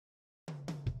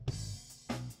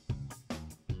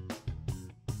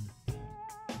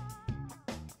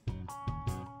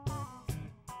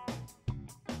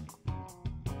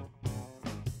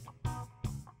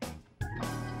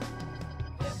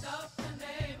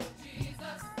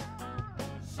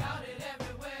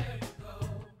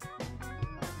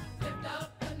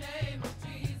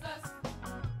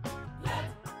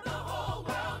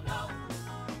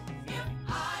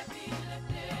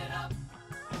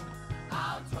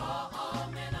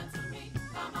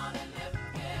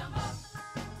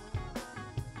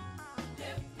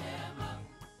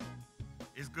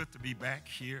be back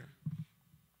here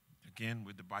again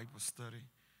with the Bible study.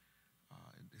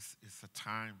 It's a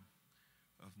time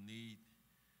of need.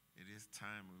 It is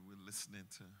time when we're listening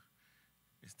to.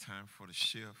 It's time for the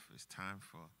shift. It's time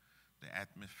for the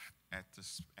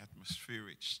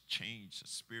atmospheric change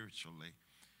spiritually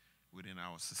within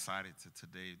our society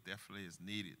today. It definitely is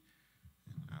needed.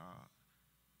 And,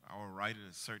 our writer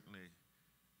certainly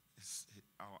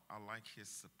I like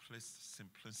his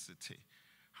simplicity,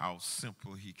 how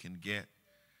simple he can get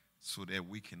so that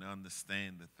we can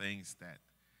understand the things that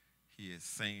he is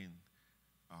saying,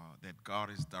 that God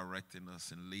is directing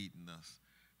us and leading us.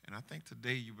 And I think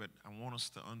today I want us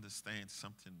to understand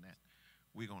something that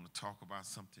we're going to talk about,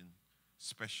 something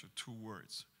special, two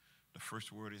words. The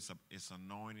first word is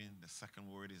anointing. The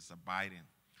second word is abiding.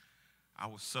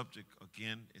 Our subject,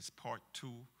 again, is part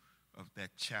 2 of that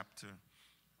chapter,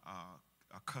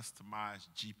 a customized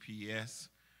GPS.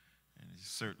 And it's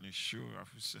certainly sure,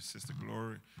 Sister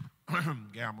Glory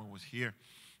Gamma was here.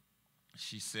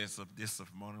 She says of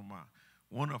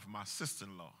one of my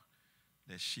sister-in-law,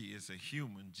 that she is a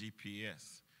human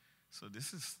GPS. So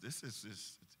this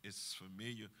is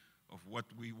familiar of what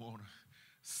we want to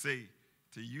say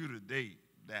to you today,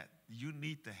 that you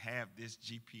need to have this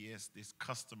GPS, this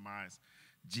customized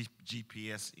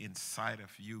GPS inside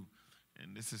of you.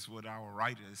 And this is what our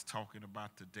writer is talking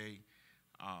about today,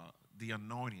 the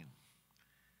anointing.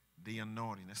 The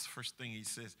anointing. That's the first thing he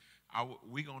says.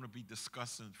 We're going to be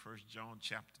discussing 1 John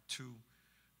chapter 2,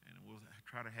 and we'll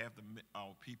try to have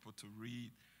our people to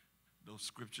read those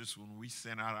scriptures. When we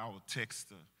send out our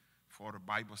text for the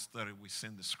Bible study, we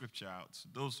send the scripture out. So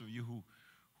those of you who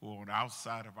are on the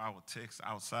outside of our text,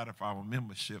 outside of our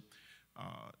membership,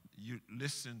 you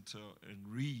listen to and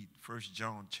read 1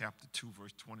 John chapter 2,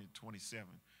 verse 20 to 27.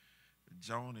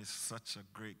 John is such a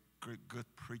great, good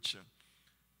preacher,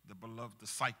 the beloved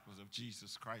disciples of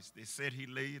Jesus Christ. They said he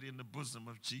laid in the bosom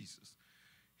of Jesus.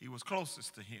 He was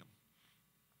closest to him,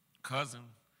 cousin,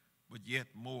 but yet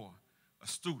more a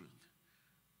student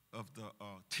of the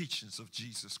teachings of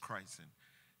Jesus Christ.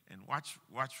 And watch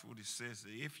what it says.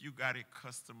 If you got a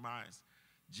customized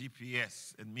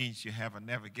GPS, it means you have a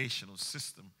navigational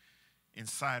system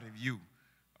inside of you.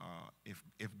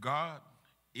 If God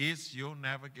is your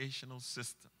navigational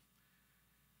system,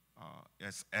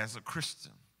 as a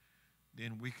Christian,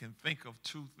 then we can think of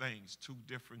two things, two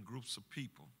different groups of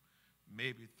people,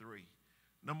 maybe three.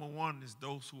 Number one is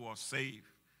those who are saved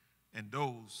and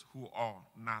those who are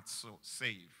not so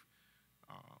saved.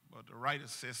 But the writer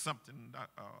says something,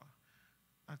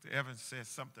 Dr. Evans says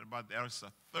something about there's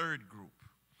a third group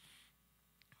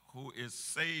who is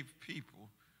saved people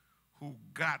who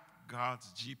got God's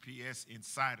GPS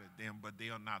inside of them, but they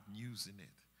are not using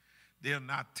it. They are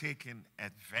not taking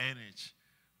advantage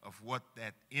of what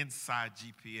that inside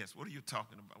GPS. What are you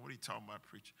talking about? What are you talking about,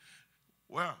 preacher?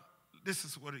 Well, this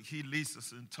is what he leads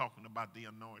us in talking about the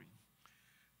anointing.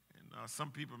 And some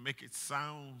people make it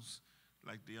sounds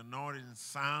like the anointing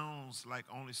sounds like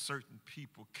only certain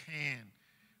people can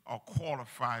or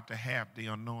qualified to have the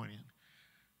anointing.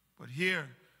 But here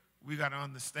we got to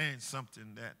understand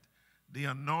something, that the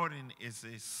anointing is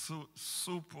a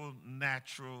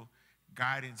supernatural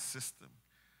guiding system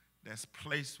that's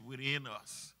placed within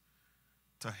us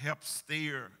to help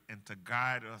steer and to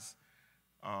guide us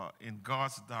in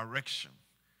God's direction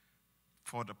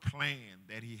for the plan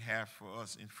that he has for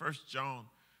us. In 1 John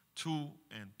 2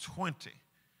 and 20,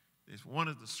 there's one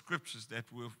of the scriptures that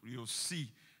you'll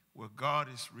see where God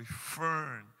is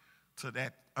referring to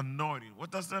that anointing.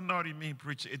 What does the anointing mean,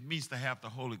 preacher? It means to have the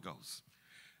Holy Ghost.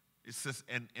 It says,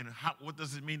 what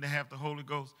does it mean to have the Holy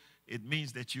Ghost? It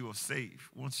means that you are saved.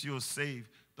 Once you are saved,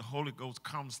 the Holy Ghost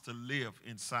comes to live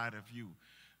inside of you.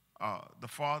 The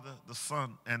Father, the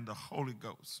Son, and the Holy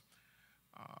Ghost.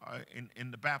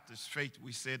 In the Baptist faith,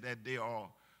 we said that they are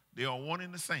one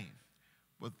and the same,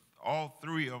 but all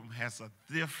three of them has a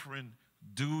different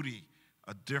duty,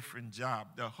 a different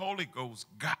job. The Holy Ghost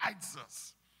guides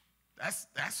us.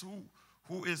 That's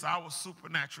who is our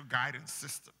supernatural guidance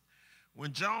system.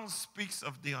 When John speaks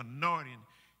of the anointing,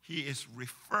 he is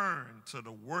referring to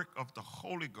the work of the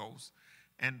Holy Ghost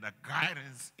and the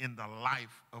guidance in the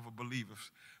life of a believer.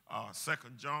 1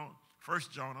 John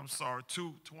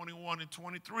 2, 21 and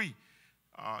 23.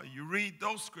 You read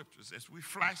those scriptures as we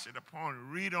flash it upon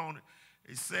and read on it.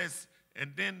 It says,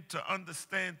 and then to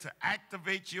understand, to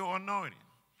activate your anointing,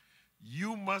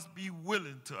 you must be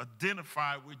willing to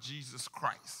identify with Jesus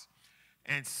Christ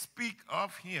and speak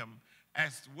of him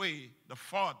as the way the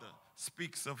Father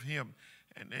speaks of him.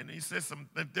 And then he says some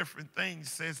different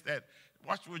things. Says that,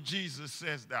 watch what Jesus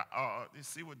says, that you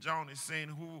see what John is saying,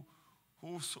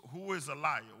 Who is a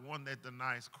liar? One that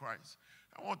denies Christ.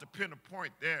 I want to pin a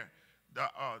point there.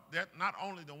 That not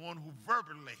only the one who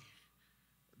verbally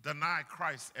denied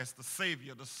Christ as the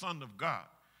Savior, the Son of God,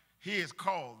 he is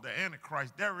called the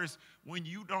Antichrist. There is, when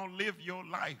you don't live your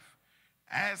life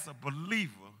as a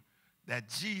believer that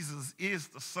Jesus is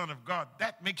the Son of God,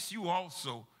 that makes you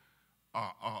also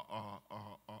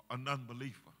an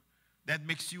unbeliever. That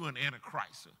makes you an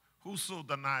Antichrist. Whoso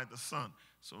denied the Son.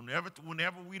 So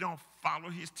whenever we don't follow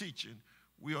his teaching,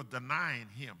 we are denying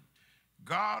him.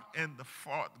 God and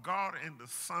the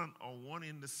Son are one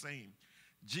and the same.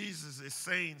 Jesus is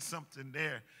saying something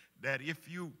there that if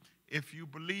you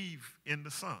believe in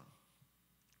the Son,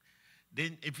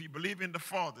 then if you believe in the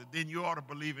Father, then you ought to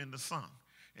believe in the Son.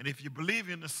 And if you believe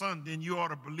in the Son, then you ought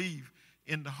to believe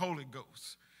in the Holy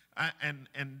Ghost. And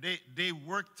they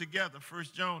work together. 1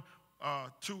 John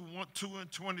 2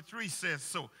 and 23 says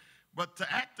so. But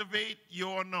to activate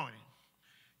your anointing,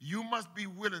 you must be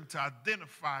willing to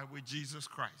identify with Jesus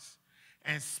Christ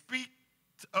and speak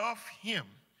of him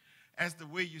as the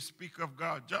way you speak of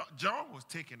God. John was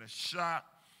taking a shot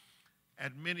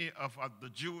at many of the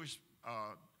Jewish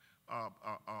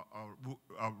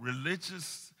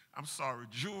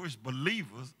Jewish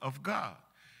believers of God.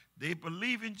 They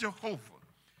believe in Jehovah,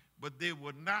 but they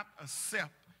would not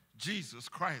accept Jesus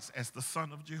Christ as the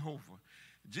Son of Jehovah.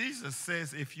 Jesus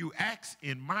says, if you ask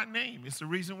in my name, it's the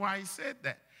reason why he said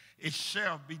that, it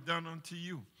shall be done unto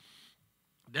you.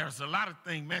 There's a lot of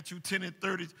things. Matthew 10 and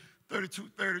 30,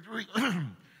 32, 33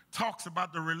 talks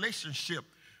about the relationship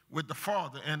with the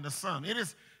Father and the Son. It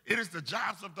is the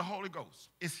jobs of the Holy Ghost.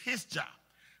 It's his job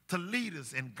to lead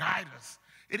us and guide us.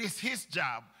 It is his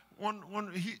job.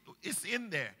 It's in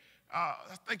there. I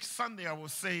think Sunday I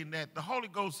was saying that the Holy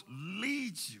Ghost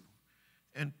leads you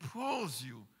and pulls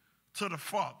you to the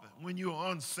Father when you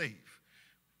are unsaved.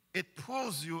 It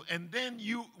pulls you, and then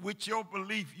you, with your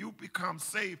belief, you become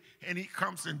saved, and he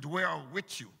comes and dwells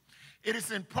with you. It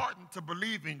is important to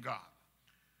believe in God.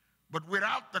 But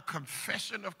without the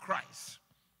confession of Christ,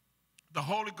 the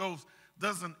Holy Ghost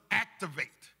doesn't activate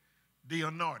the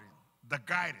anointing, the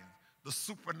guidance, the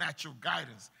supernatural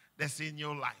guidance that's in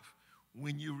your life.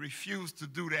 When you refuse to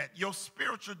do that, your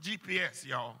spiritual GPS,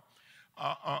 y'all,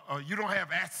 you don't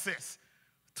have access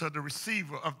to the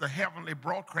receiver of the heavenly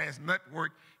broadcast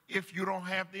network if you don't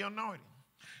have the anointing.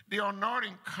 The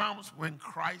anointing comes when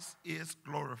Christ is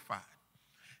glorified.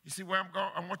 You see where I'm going?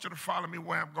 I want you to follow me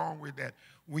where I'm going with that.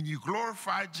 When you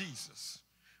glorify Jesus,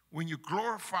 when you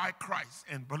glorify Christ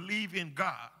and believe in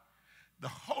God, the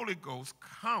Holy Ghost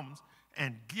comes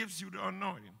and gives you the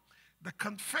anointing. The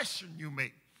confession you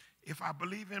make. If I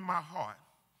believe in my heart,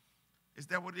 is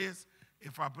that what it is?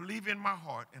 If I believe in my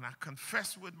heart and I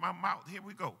confess with my mouth, here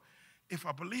we go. If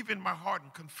I believe in my heart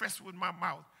and confess with my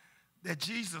mouth that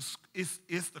Jesus is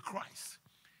the Christ,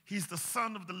 he's the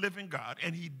Son of the living God,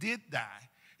 and he did die,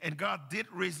 and God did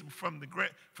raise him from the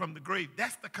grave.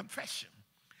 That's the confession.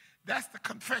 That's the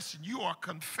confession. You are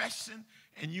confessing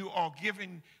and you are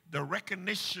giving the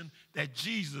recognition that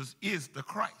Jesus is the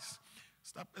Christ.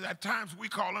 At times we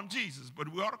call him Jesus,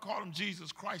 but we ought to call him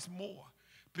Jesus Christ more,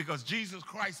 because Jesus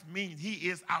Christ means he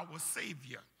is our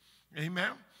Savior.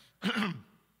 Amen?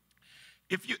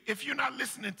 If you're not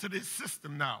listening to this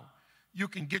system now, you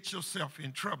can get yourself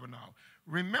in trouble now.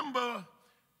 Remember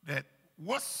that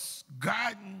what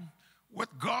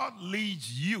God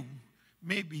leads you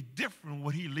may be different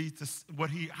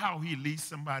how he leads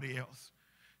somebody else.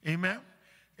 Amen?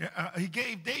 He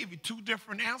gave David two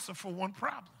different answers for one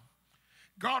problem.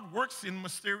 God works in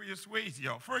mysterious ways,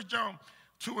 y'all. 1 John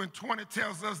 2 and 20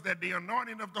 tells us that the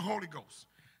anointing of the Holy Ghost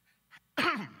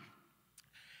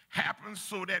happens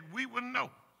so that we will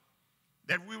know.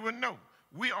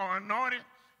 We are anointed,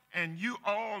 and you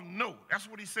all know. That's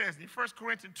what he says. In 1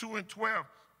 Corinthians 2 and 12,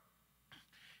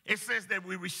 it says that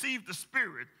we receive the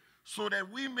Spirit so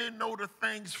that we may know the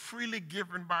things freely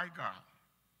given by God.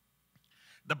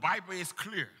 The Bible is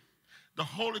clear. The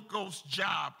Holy Ghost's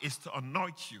job is to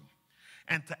anoint you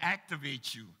and to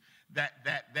activate you,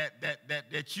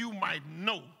 that you might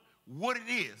know what it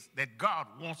is that God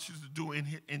wants you to do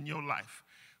in your life.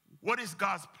 What is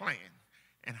God's plan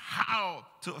and how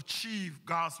to achieve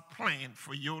God's plan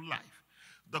for your life?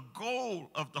 The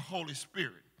goal of the Holy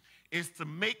Spirit is to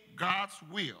make God's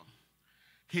will,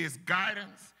 his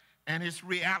guidance, and his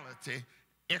reality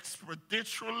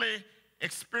experimentally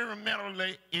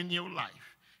in your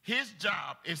life. His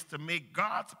job is to make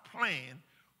God's plan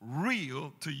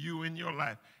real to you in your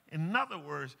life. In other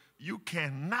words, you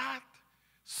cannot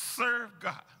serve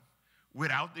God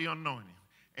without the anointing.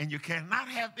 And you cannot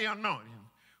have the anointing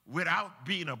without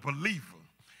being a believer.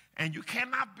 And you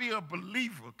cannot be a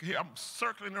believer, here I'm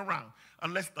circling around,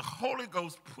 unless the Holy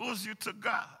Ghost pulls you to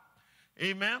God.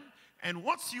 Amen? And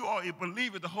once you are a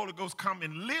believer, the Holy Ghost comes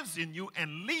and lives in you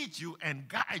and leads you and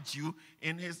guides you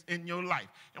in your life.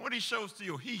 And what he shows to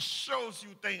you, he shows you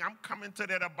things. I'm coming to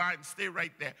that abide and stay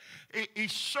right there. He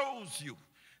shows you.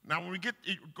 Now, when we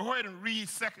go ahead and read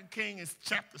 2 Kings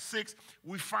chapter 6,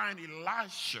 we find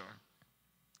Elisha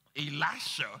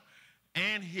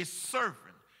and his servant.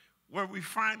 Where we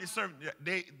find his servant,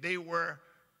 they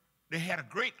had a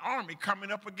great army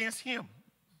coming up against him,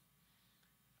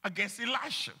 against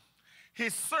Elisha.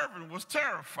 His servant was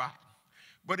terrified,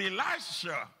 but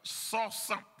Elisha saw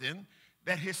something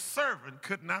that his servant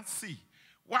could not see.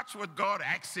 Watch what God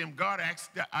asked him.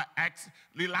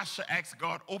 Elisha asked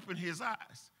God, open his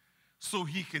eyes so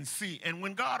he can see. And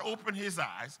when God opened his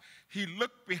eyes, he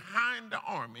looked behind the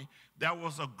army. There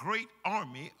was a great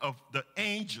army of the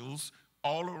angels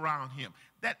all around him.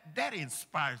 That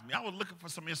inspires me. I was looking for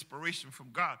some inspiration from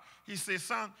God. He said,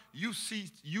 son,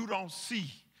 you don't see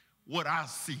what I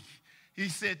see. He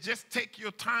said, just take your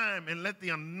time and let the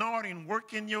anointing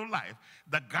work in your life,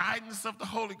 the guidance of the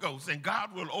Holy Ghost, and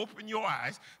God will open your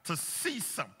eyes to see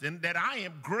something that I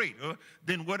am greater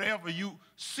than whatever you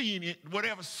see in it,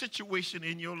 whatever situation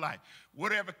in your life,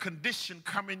 whatever condition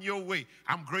coming your way,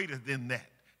 I'm greater than that.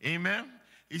 Amen?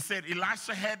 He said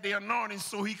Elisha had the anointing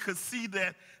so he could see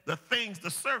that the things the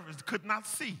servants could not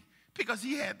see, because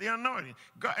he had the anointing.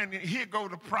 God, and here go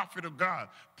the prophet of God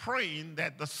praying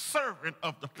that the servant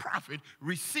of the prophet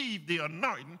receive the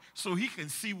anointing so he can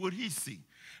see what he see.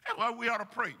 That's why we ought to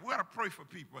pray. We ought to pray for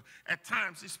people at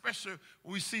times, especially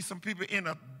when we see some people in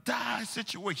a dire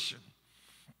situation.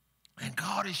 And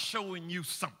God is showing you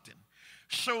something,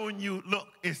 showing you, look,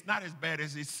 it's not as bad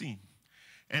as it seems.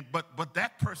 But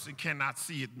that person cannot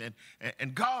see it, man.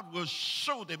 And God will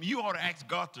show them. You ought to ask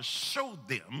God to show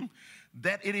them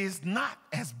that it is not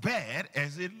as bad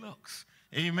as it looks.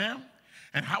 Amen?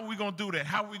 And how are we going to do that?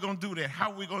 How are we going to do that?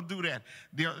 How are we going to do that?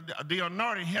 The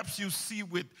anointing helps you see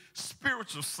with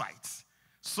spiritual sights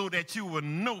so that you will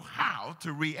know how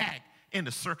to react in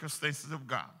the circumstances of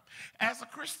God. As a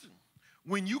Christian,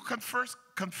 when you confess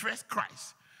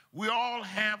Christ, we all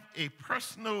have a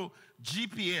personal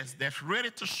GPS that's ready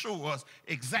to show us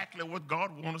exactly what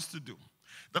God wants us to do.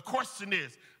 The question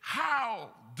is,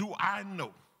 how do I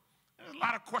know? There's a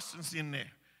lot of questions in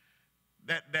there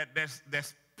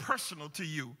that's personal to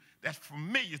you, that's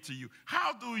familiar to you.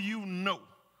 How do you know?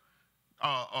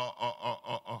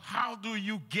 How do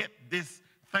you get this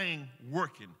thing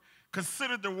working?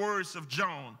 Consider the words of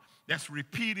John that's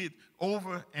repeated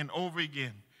over and over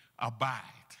again. Abide.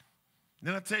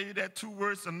 Didn't I tell you that two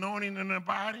words, anointing and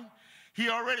abiding? He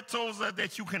already told us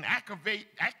that you can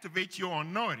activate your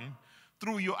anointing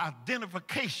through your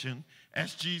identification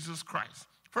as Jesus Christ.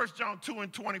 1 John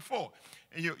 2:24,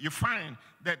 and you find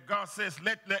that God says,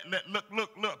 look,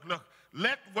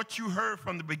 let what you heard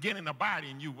from the beginning abide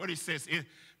in you. What he says is,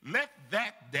 let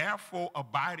that therefore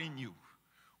abide in you,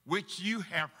 which you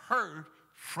have heard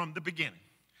from the beginning.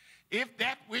 If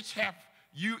that which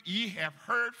ye have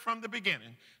heard from the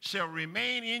beginning shall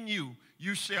remain in you,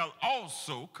 you shall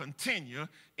also continue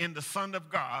in the Son of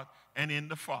God and in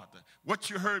the Father. What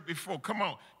you heard before. Come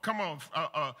on.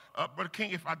 Brother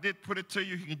King, if I did put it to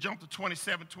you, you can jump to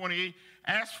 27, 28.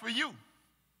 As for you,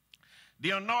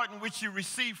 the anointing which you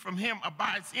receive from him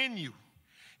abides in you,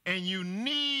 and you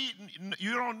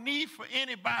don't need for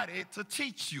anybody to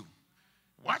teach you.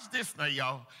 Watch this now,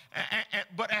 y'all.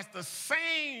 But as the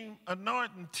same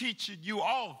anointing teacheth you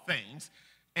all things,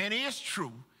 and is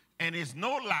true, and is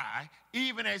no lie,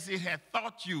 even as it hath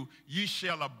taught you, ye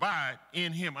shall abide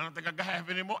in him. I don't think I have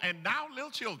any more. And now, little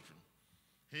children,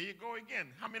 here you go again.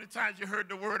 How many times you heard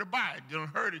the word abide? You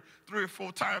heard it 3 or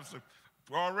 4 times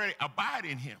already. Abide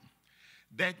in him,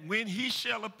 that when he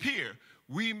shall appear,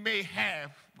 we may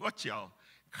have, what y'all?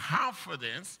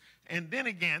 Confidence, and then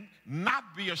again,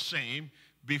 not be ashamed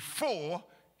before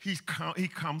he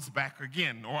comes back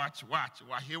again. Watch.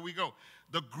 Here we go.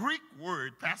 The Greek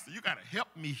word, Pastor, you got to help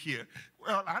me here.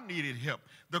 Well, I needed help.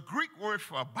 The Greek word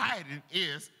for abiding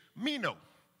is meno.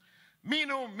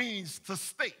 Meno means to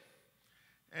stay.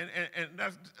 And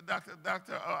that's,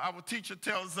 our teacher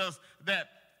tells us that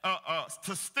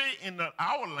to stay in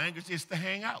our language is to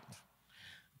hang out.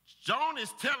 John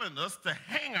is telling us to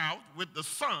hang out with the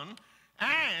Son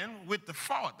and with the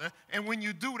Father, and when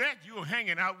you do that, you're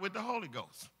hanging out with the Holy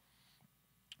Ghost.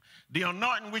 The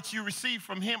anointing which you receive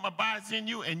from him abides in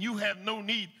you, and you have no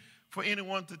need for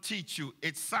anyone to teach you.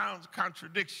 It sounds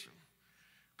contradiction,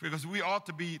 because we ought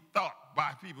to be taught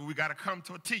by people. We got to come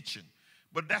to a teaching.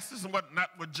 But that's just not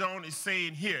what John is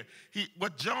saying here.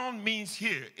 What John means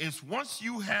here is once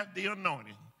you have the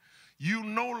anointing, you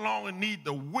no longer need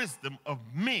the wisdom of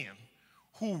men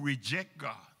who reject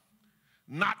God,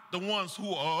 not the ones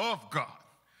who are of God,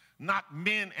 not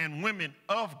men and women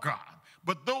of God,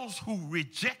 but those who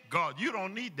reject God. You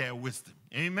don't need their wisdom.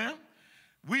 Amen?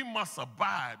 We must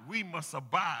abide. We must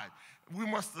abide. We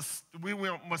must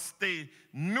stay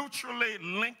neutrally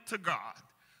linked to God,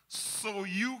 so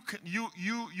you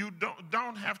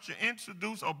don't have to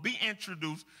introduce or be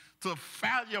introduced to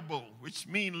fallible, which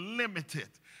means limited,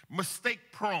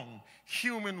 mistake-prone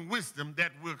human wisdom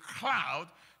that will cloud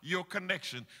your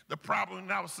connection. The problem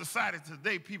in our society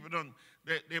today, people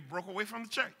they broke away from the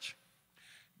church.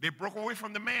 They broke away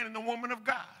from the man and the woman of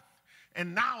God.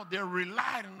 And now they're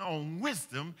relying on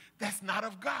wisdom that's not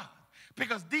of God,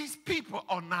 because these people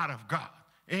are not of God.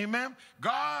 Amen?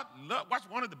 Watch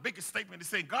one of the biggest statements is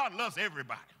saying God loves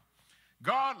everybody.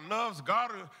 God loves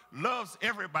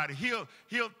everybody. He'll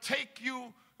take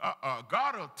you,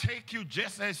 God will take you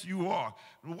just as you are.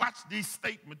 Watch these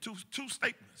statements, two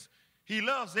statements. He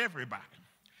loves everybody.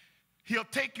 He'll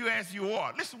take you as you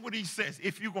are. Listen what he says.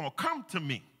 If you're going to come to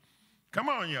me, come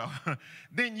on, y'all,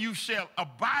 then you shall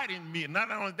abide in me.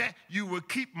 Not only that, you will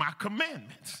keep my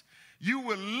commandments. You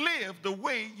will live the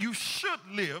way you should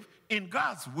live in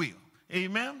God's will.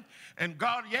 Amen? And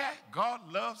God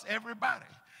loves everybody.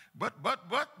 But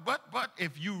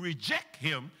if you reject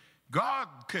him, God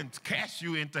can cast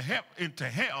you into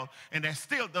hell, and that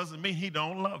still doesn't mean he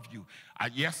don't love you.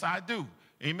 Yes, I do.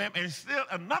 Amen. And still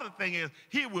another thing is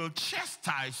he will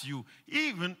chastise you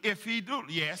even if he do.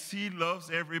 Yes, he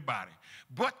loves everybody.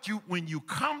 But when you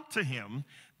come to him,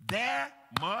 there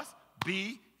must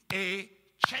be a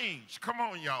change. Come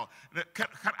on, y'all.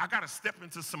 I got to step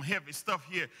into some heavy stuff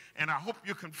here, and I hope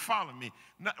you can follow me.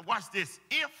 Now, watch this.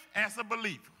 If, as a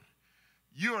believer,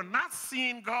 you are not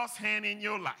seeing God's hand in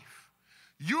your life,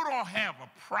 you don't have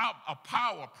a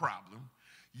power problem.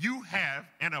 You have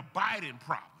an abiding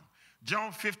problem.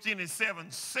 John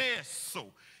 15:7 says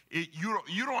so.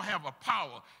 You don't have a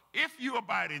power. If you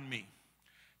abide in me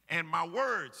and my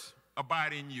words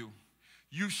abide in you,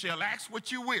 you shall ask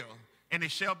what you will, and it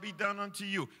shall be done unto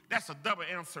you. That's a double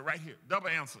answer right here. Double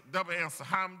answer.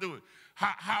 How I'm doing.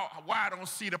 Why I don't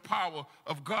see the power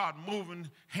of God moving,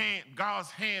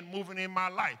 God's hand moving in my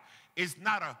life. It's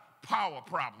not a power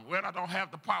problem. Well, I don't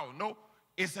have the power. No,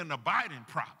 it's an abiding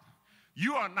problem.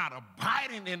 You are not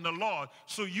abiding in the Lord,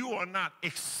 so you are not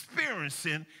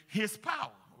experiencing his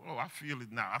power. Oh, I feel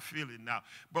it now.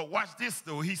 But watch this,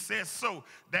 though. He says so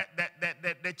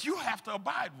that you have to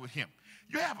abide with him.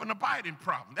 You have an abiding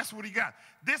problem. That's what he got.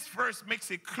 This verse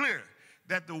makes it clear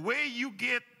that the way you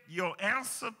get your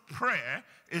answered prayer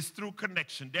is through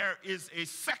connection. There is a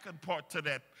second part to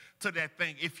that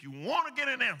thing. If you want to get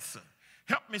an answer,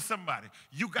 help me somebody,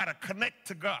 you got to connect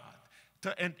to God.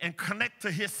 And connect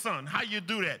to his son. How you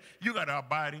do that? You got to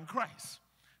abide in Christ.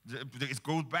 It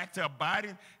goes back to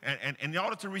abiding, and in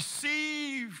order to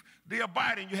receive the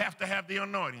abiding, you have to have the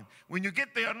anointing. When you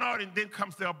get the anointing, then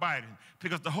comes the abiding,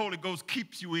 because the Holy Ghost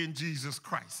keeps you in Jesus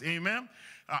Christ. Amen?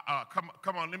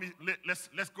 Come on,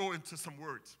 let's go into some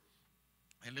words.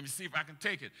 And let me see if I can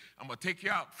take it. I'm going to take you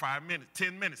out 5 minutes,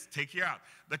 10 minutes, take you out.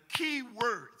 The key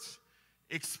words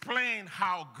explain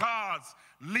how God's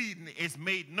leading is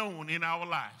made known in our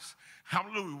lives.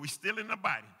 Hallelujah. We're still in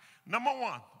abiding. Number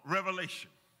 1, revelation.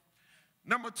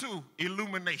 Number 2,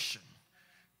 illumination.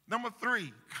 Number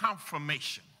 3,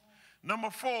 confirmation.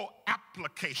 Number 4,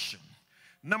 application.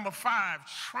 Number 5,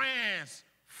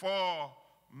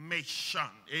 transformation.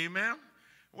 Amen.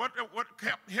 What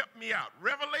help me out?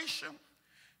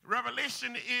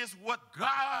 Revelation is what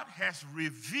God has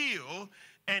revealed,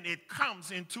 and it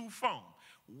comes in two forms.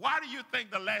 Why do you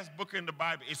think the last book in the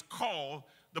Bible is called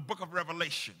the book of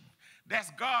Revelation?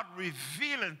 That's God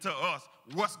revealing to us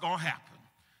what's going to happen.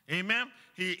 Amen?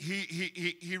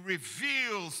 He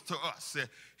reveals to us.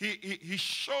 He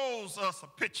shows us a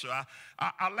picture.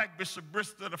 I like Bishop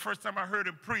Brister. The first time I heard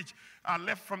him preach, I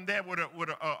left from there with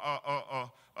a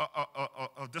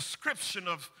description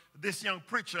of this young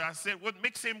preacher. I said, what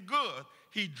makes him good,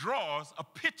 he draws a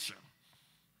picture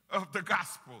of the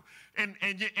gospel. And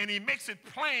he makes it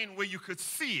plain where you could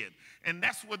see it. And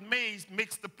that's what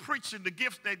makes the preaching, the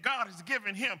gift that God has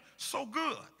given him, so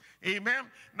good. Amen?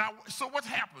 Now, so what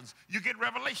happens? You get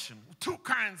revelation. 2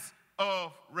 kinds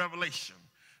of revelation.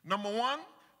 Number 1,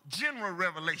 general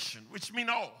revelation, which means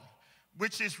all,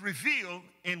 which is revealed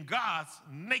in God's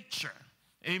nature.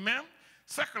 Amen?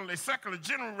 Secondly,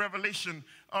 general revelation.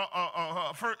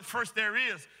 First there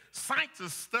is,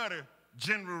 scientists study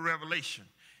general revelation.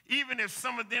 even if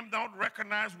some of them don't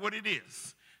recognize what it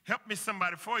is. Help me,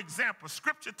 somebody. For example,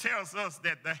 Scripture tells us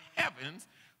that the heavens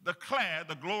declare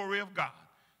the glory of God.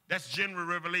 That's general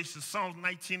revelation, Psalms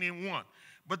 19:1.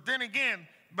 But then again,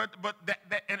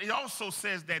 and it also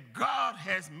says that God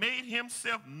has made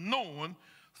himself known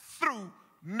through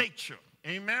nature.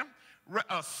 Amen?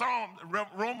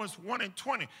 Romans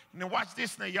 1:20. Now watch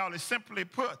this now, y'all. It's simply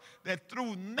put that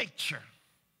through nature.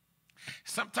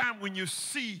 Sometimes when you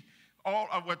see all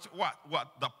of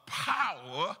what the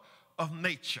power of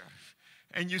nature,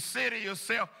 and you say to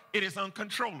yourself, it is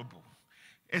uncontrollable.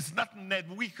 It's nothing that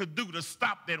we could do to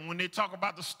stop that. When they talk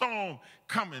about the storm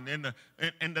coming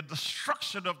and the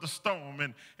destruction of the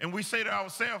storm, and we say to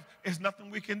ourselves, it's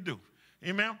nothing we can do.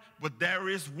 Amen? But there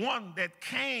is one that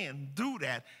can do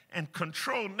that and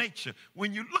control nature.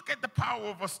 When you look at the power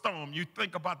of a storm, you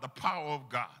think about the power of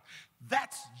God.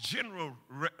 That's general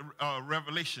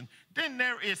revelation. Then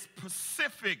there is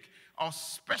specific or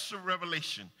special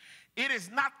revelation. It is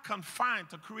not confined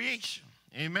to creation.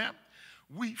 Amen?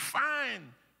 We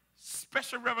find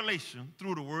special revelation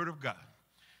through the Word of God.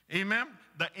 Amen?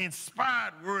 The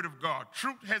inspired Word of God.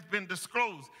 Truth has been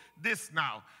disclosed. This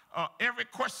now. Every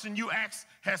question you ask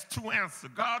has two answers.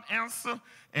 God's answer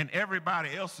and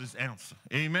everybody else's answer.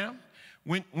 Amen?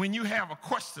 When you have a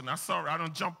question, I'm sorry, I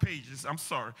don't jump pages. I'm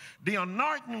sorry. The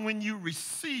anointing, when you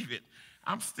receive it,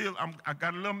 I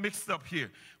got a little mixed up here.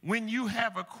 When you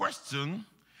have a question,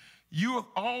 you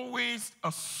always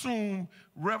assume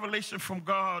revelation from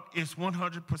God is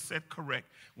 100% correct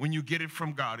when you get it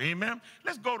from God. Amen?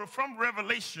 Let's go from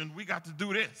revelation. We got to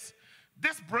do this.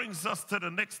 This brings us to the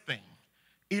next thing,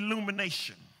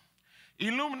 illumination.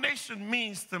 Illumination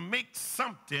means to make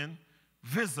something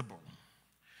visible.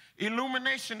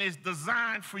 Illumination is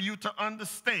designed for you to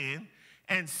understand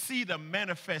and see the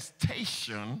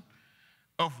manifestation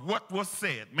of what was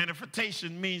said.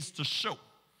 Manifestation means to show.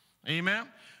 Amen?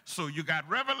 So you got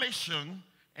revelation,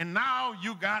 and now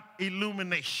you got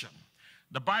illumination.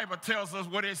 The Bible tells us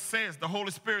what it says. The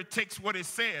Holy Spirit takes what it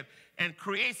said and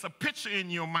creates a picture in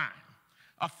your mind,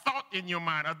 a thought in your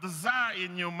mind, a desire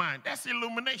in your mind. That's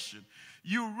illumination.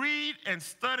 You read and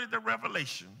study the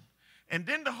revelation, and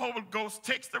then the Holy Ghost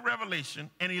takes the revelation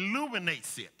and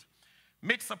illuminates it,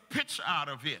 makes a picture out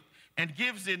of it, and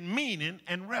gives it meaning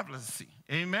and relevancy.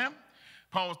 Amen?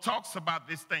 Paul talks about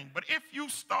this thing. But if you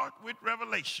start with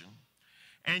revelation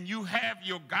and you have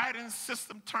your guidance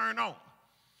system turned on,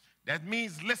 that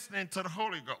means listening to the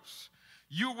Holy Ghost,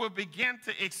 you will begin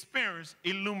to experience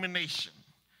illumination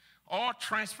or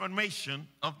transformation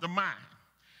of the mind.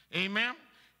 Amen?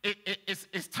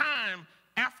 It's time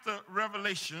after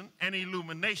revelation and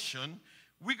illumination,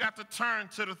 we got to turn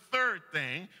to the third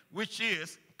thing, which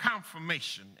is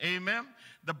confirmation. Amen?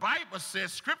 The Bible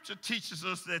says, Scripture teaches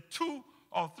us that 2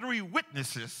 or 3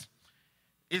 witnesses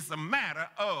is a matter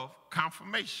of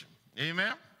confirmation.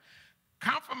 Amen?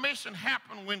 Confirmation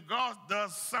happens when God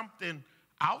does something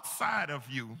outside of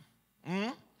you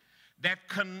that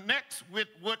connects with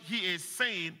what he is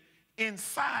saying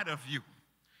inside of you.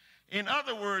 In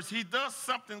other words, he does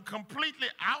something completely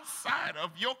outside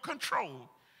of your control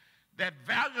that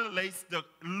violates the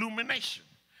illumination.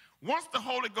 Once the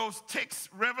Holy Ghost takes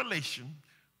revelation,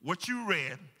 what you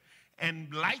read,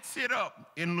 and lights it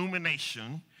up,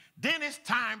 illumination, then it's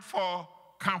time for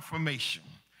confirmation.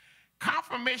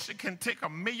 Confirmation can take a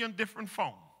million different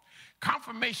forms.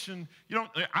 Confirmation,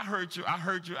 I heard you,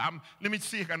 let me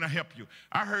see if I can help you.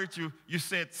 I heard you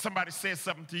said, somebody said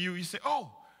something to you, you said,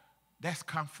 oh, that's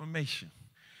confirmation.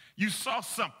 You saw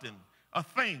something, a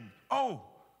thing, oh,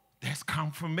 that's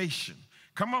confirmation.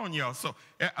 Come on, y'all. So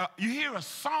you hear a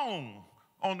song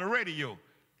on the radio,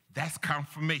 that's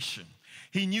confirmation.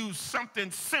 He used something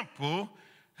simple,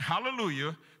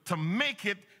 hallelujah, to make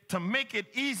it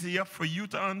easier for you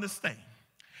to understand.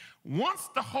 Once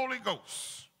the Holy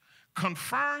Ghost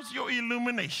confirms your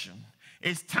illumination,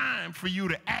 it's time for you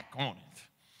to act on it.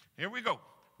 Here we go.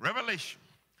 Revelation.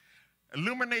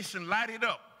 Illumination lighted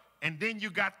up, and then you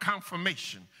got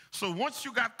confirmation. So once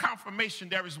you got confirmation,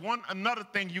 there is another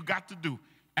thing you got to do,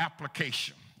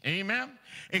 application. Amen?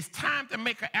 It's time to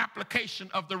make an application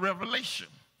of the revelation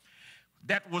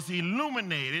that was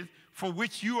illuminated, for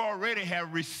which you already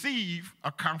have received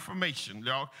a confirmation.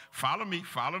 Y'all, follow me.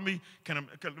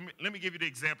 Let me give you the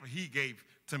example he gave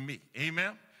to me.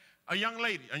 Amen? A young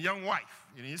lady, a young wife.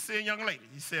 You didn't say a young lady.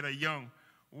 He said a young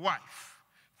wife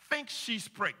thinks she's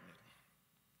pregnant.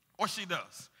 What she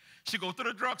does, she goes to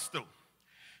the drugstore.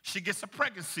 She gets a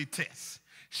pregnancy test.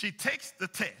 She takes the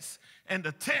test, and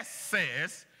the test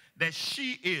says that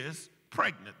she is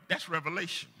pregnant. That's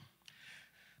revelation.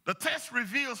 The test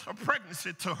reveals her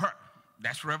pregnancy to her.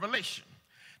 That's revelation.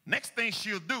 Next thing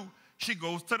she'll do, she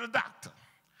goes to the doctor.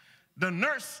 The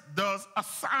nurse does a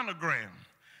sonogram.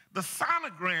 The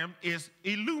sonogram is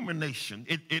illumination.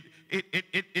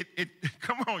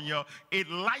 Come on, y'all. It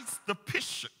lights the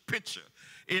picture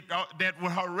that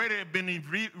would already have been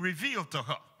revealed to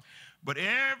her. But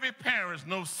every parent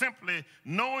knows simply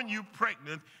knowing you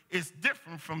pregnant is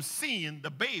different from seeing the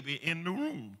baby in the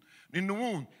womb.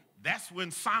 That's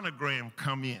when sonogram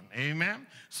come in, amen?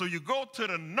 So you go to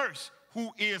the nurse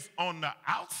who is on the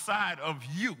outside of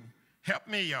you. Help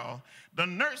me, y'all. The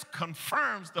nurse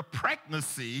confirms the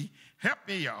pregnancy, help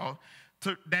me, y'all,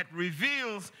 that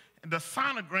reveals the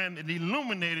sonogram and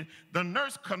illuminated. The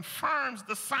nurse confirms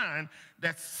the sign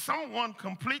that someone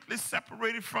completely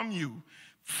separated from you.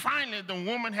 Finally, the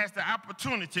woman has the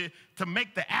opportunity to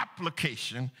make the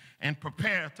application and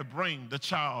prepare to bring the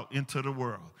child into the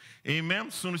world. Amen?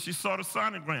 As soon as she saw the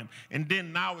sonogram. And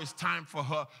then now it's time for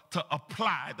her to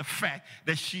apply the fact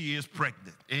that she is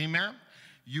pregnant. Amen?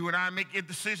 You and I make a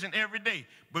decision every day.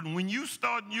 But when you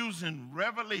start using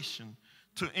revelation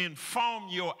to inform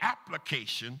your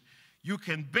application, you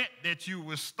can bet that you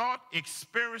will start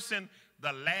experiencing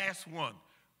the last one,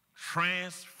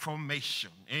 transformation.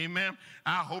 Amen.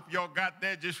 I hope y'all got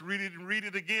that. Just read it and read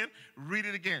it again. Read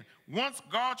it again. Once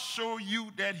God shows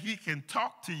you that he can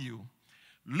talk to you,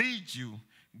 lead you,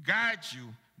 guide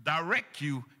you, direct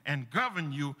you, and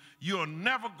govern you, you're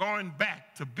never going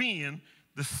back to being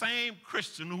the same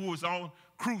Christian who was on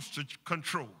cruise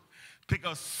control.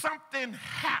 Because something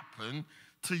happened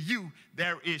to you.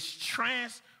 There is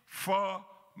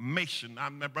transformation.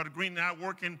 Brother Green and I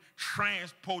work in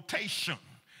transportation.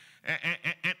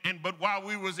 But while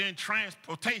we was in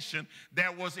transportation,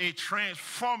 there was a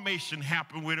transformation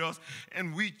happened with us,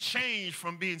 and we changed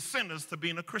from being sinners to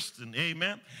being a Christian.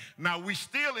 Amen. Now we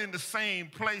still in the same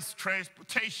place,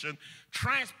 transportation.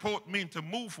 Transport means to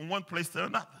move from one place to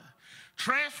another.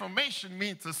 Transformation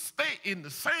means to stay in the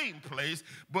same place,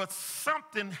 but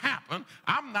something happened.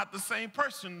 I'm not the same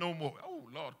person no more. Oh,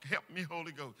 Lord, help me,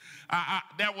 Holy Ghost.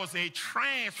 There was a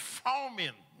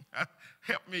transforming.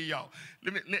 Help me, y'all.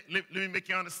 Let me make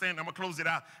you understand. I'm going to close it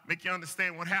out. Make you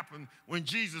understand what happened when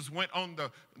Jesus went on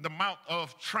the Mount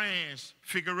of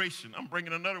Transfiguration. I'm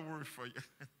bringing another word for you.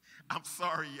 I'm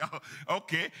sorry, y'all.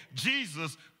 Okay,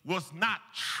 Jesus was not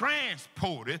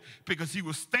transported because he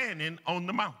was standing on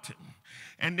the mountain.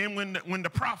 And then when the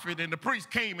prophet and the priest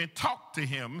came and talked to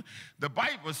him, the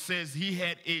Bible says he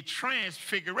had a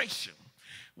transfiguration.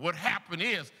 What happened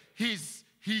is he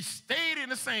stayed in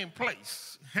the same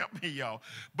place. Help me, y'all.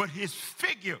 But his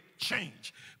figure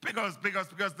changed because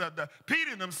the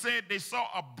Peter and them said they saw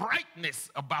a brightness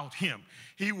about him.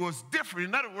 He was different.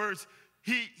 In other words,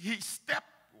 he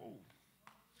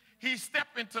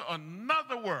stepped into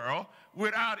another world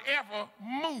without ever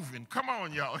moving. Come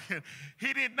on, y'all.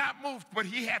 He did not move, but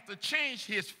he had to change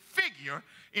his figure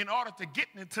in order to get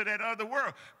into that other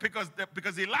world because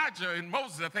Elijah and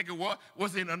Moses, I think it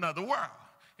was in another world.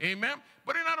 Amen?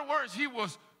 But in other words, he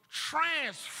was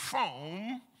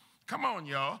transformed. Come on,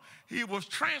 y'all. He was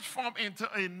transformed into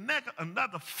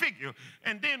another figure.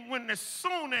 And then as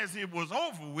soon as it was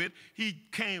over with, he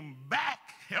came back.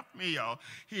 Help me, y'all.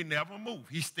 He never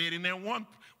moved. He stayed in that one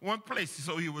place.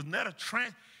 So he was not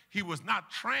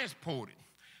transported.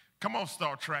 Come on,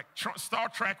 Star Trek. Star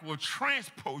Trek will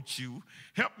transport you,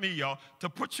 help me, y'all, to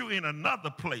put you in another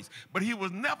place. But he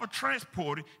was never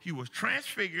transported. He was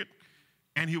transfigured.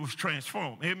 And he was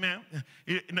transformed. Amen.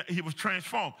 He was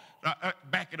transformed.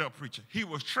 Back it up, preacher. He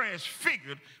was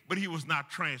transfigured, but he was not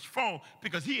transformed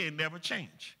because he ain't never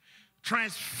changed.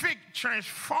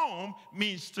 Transform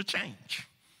means to change.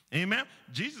 Amen.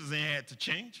 Jesus ain't had to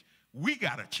change. We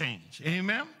got to change.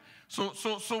 Amen. So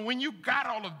when you got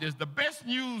all of this, the best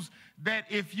news that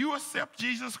if you accept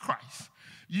Jesus Christ,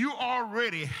 you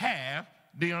already have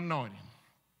the anointing.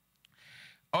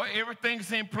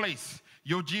 Everything's in place.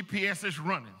 Your GPS is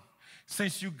running.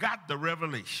 Since you got the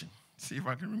revelation, see if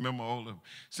I can remember all of them.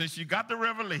 Since you got the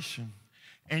revelation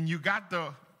and you got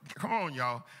the, come on,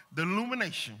 y'all, the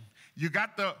illumination, you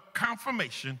got the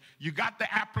confirmation, you got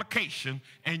the application,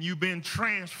 and you've been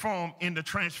transformed in the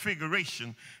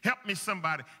transfiguration. Help me,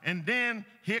 somebody. And then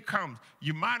here comes,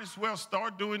 you might as well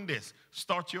start doing this.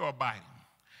 Start your abiding.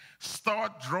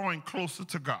 Start drawing closer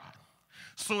to God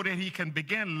so that he can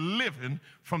begin living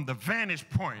from the vantage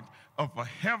point of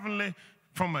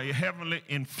from a heavenly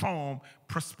informed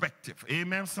perspective.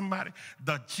 Amen, somebody?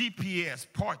 The GPS,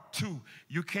 part 2,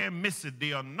 you can't miss it,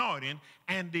 the anointing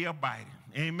and the abiding.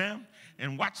 Amen?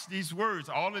 And watch these words.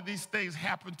 All of these things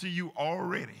happen to you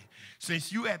already.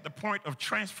 Since you at the point of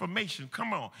transformation,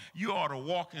 come on, you ought to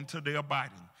walk into the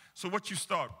abiding. So what you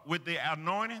start with the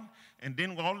anointing, and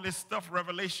then all this stuff,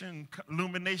 revelation,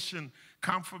 illumination,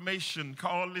 confirmation,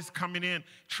 all this coming in,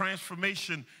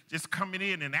 transformation just coming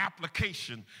in, and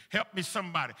application. Help me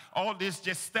somebody. All this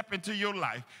just step into your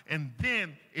life, and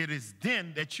then it is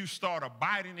then that you start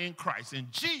abiding in Christ.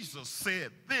 And Jesus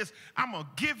said this, I'm going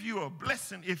to give you a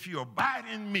blessing if you abide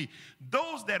in me.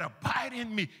 Those that abide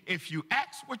in me, if you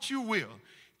ask what you will,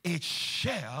 it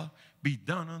shall be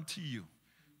done unto you.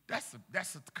 That's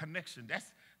a connection.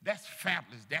 That's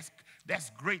fabulous. That's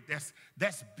great.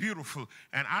 That's beautiful.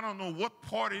 And I don't know what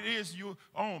part it is you're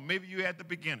on. Maybe you're at the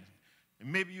beginning.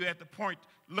 And maybe you're at the point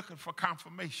looking for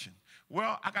confirmation.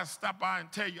 Well, I got to stop by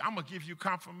and tell you, I'm going to give you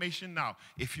confirmation now.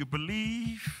 If you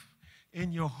believe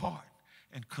in your heart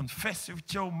and confess it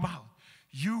with your mouth,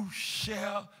 you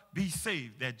shall be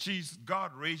saved. That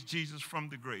God raised Jesus from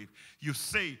the grave. You're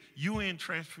saved. You're in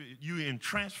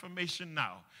transformation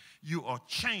now. You are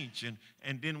changing,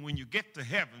 and then when you get to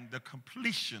heaven, the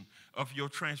completion of your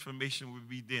transformation will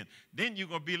be then. Then you're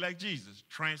going to be like Jesus,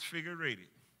 transfigurated.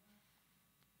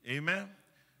 Amen?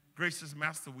 Gracious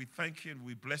Master, we thank you and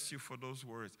we bless you for those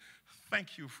words.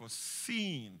 Thank you for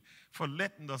seeing, for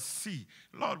letting us see.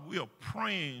 Lord, we are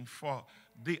praying for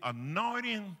the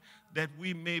anointing that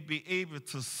we may be able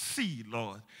to see,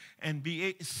 Lord, and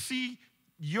see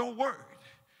your word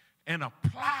and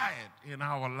apply it in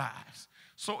our lives,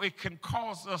 so it can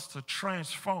cause us to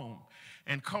transform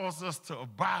and cause us to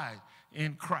abide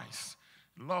in Christ.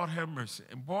 Lord, have mercy.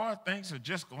 And boy, things are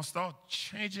just going to start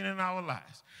changing in our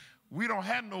lives. We don't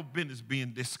have no business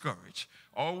being discouraged.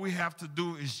 All we have to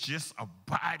do is just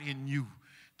abide in you.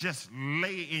 Just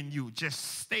lay in you.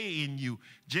 Just stay in you.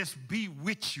 Just be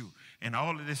with you. And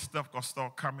all of this stuff going to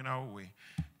start coming our way.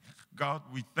 God,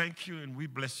 we thank you and we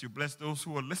bless you. Bless those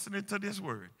who are listening to this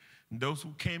word, and those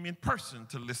who came in person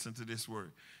to listen to this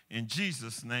word. In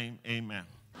Jesus' name, amen.